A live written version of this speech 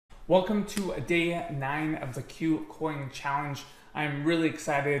Welcome to day 9 of the Kucoin challenge. I'm really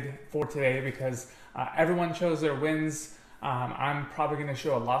excited for today because everyone shows their wins. I'm probably going to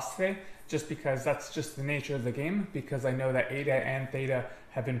show a loss today just because that's just the nature of the game, because I know that ADA and Theta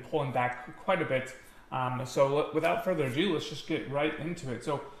have been pulling back quite a bit. So without further ado, let's just get right into it.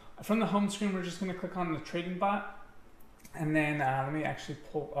 So from the home screen, we're just going to click on the trading bot, and then let me actually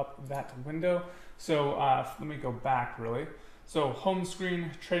pull up that window. So let me go back really. So home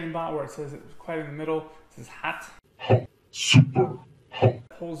screen, trading bot, where it says it's quite in the middle, it says hat. Super.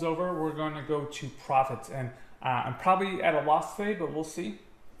 Pulls over, we're going to go to profits, and I'm probably at a loss today, but we'll see.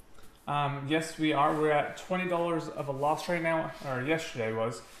 Yes, we are. We're at $20 of a loss right now, or yesterday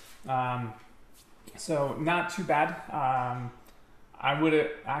was. So not too bad. I would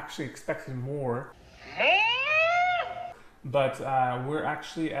have actually expected more. But we're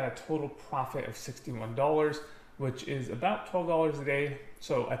actually at a total profit of $61, which is about $12 a day.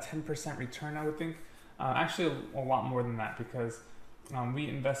 So a 10% return, I would think. Actually, a lot more than that, because we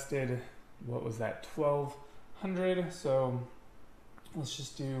invested, what was that, $1,200. So let's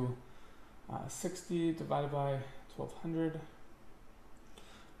just do 60 divided by 1,200.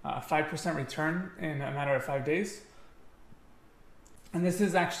 5% return in a matter of 5 days. And this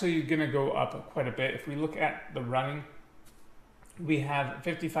is actually going to go up quite a bit. If we look at the running, we have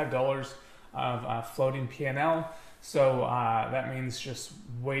 $55 of floating P&L. So that means just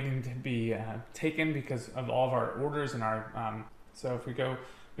waiting to be taken because of all of our orders and our. So if we go,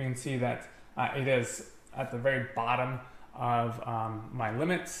 we can see that it is at the very bottom of my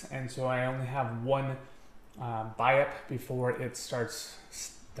limits, and so I only have one buy up before it starts.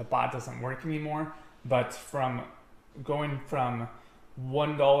 The bot doesn't work anymore. But from going from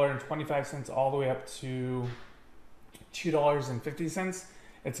 $1.25 all the way up to $2.50,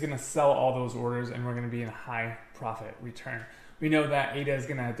 it's going to sell all those orders, and we're going to be in a high profit return. We know that ADA is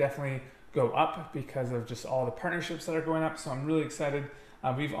going to definitely go up because of just all the partnerships that are going up, so I'm really excited.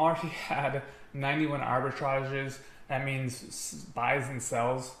 We've already had 91 arbitrages. That means buys and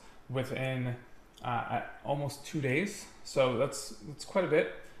sells within almost 2 days, so that's quite a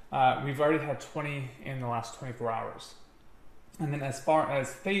bit. We've already had 20 in the last 24 hours. And then as far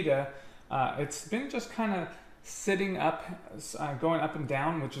as Theta, it's been just kind of sitting up, going up and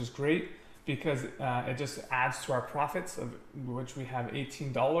down, which is great because it just adds to our profits, of which we have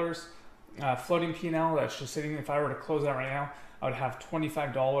 $18. Floating P&L, that's just sitting. If I were to close out right now, I would have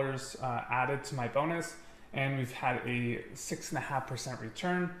 $25 added to my bonus, and we've had a 6.5%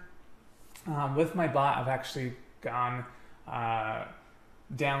 return. With my bot, I've actually gone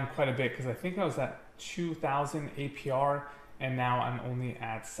down quite a bit because I think I was at 2,000 APR, and now I'm only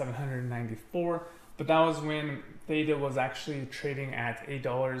at 794. But that was when Theta was actually trading at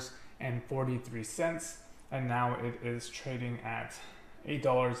 $8.43, and now it is trading at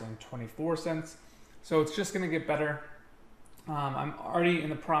 $8.24. So it's just going to get better. I'm already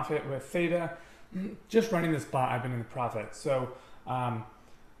in the profit with Theta. Just running this bot, I've been in the profit. So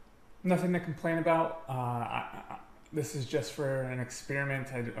nothing to complain about. This is just for an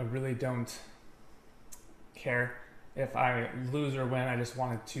experiment. I really don't care if I lose or win. I just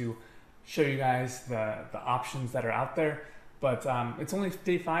wanted to show you guys the options that are out there. But it's only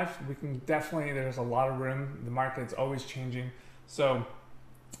day 5. We can definitely, there's a lot of room. The market's always changing. So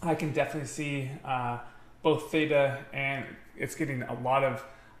I can definitely see both Theta, and it's getting a lot of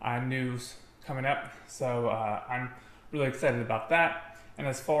news coming up. So I'm really excited about that. And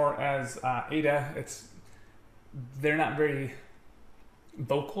as far as ADA, they're not very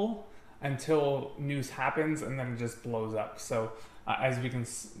vocal until news happens, and then it just blows up. So as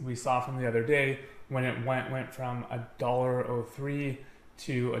we saw from the other day, when it went from $1.03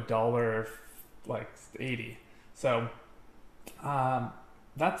 to $1.80. So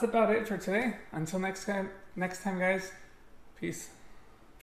that's about it for today. Until next time, guys. Peace.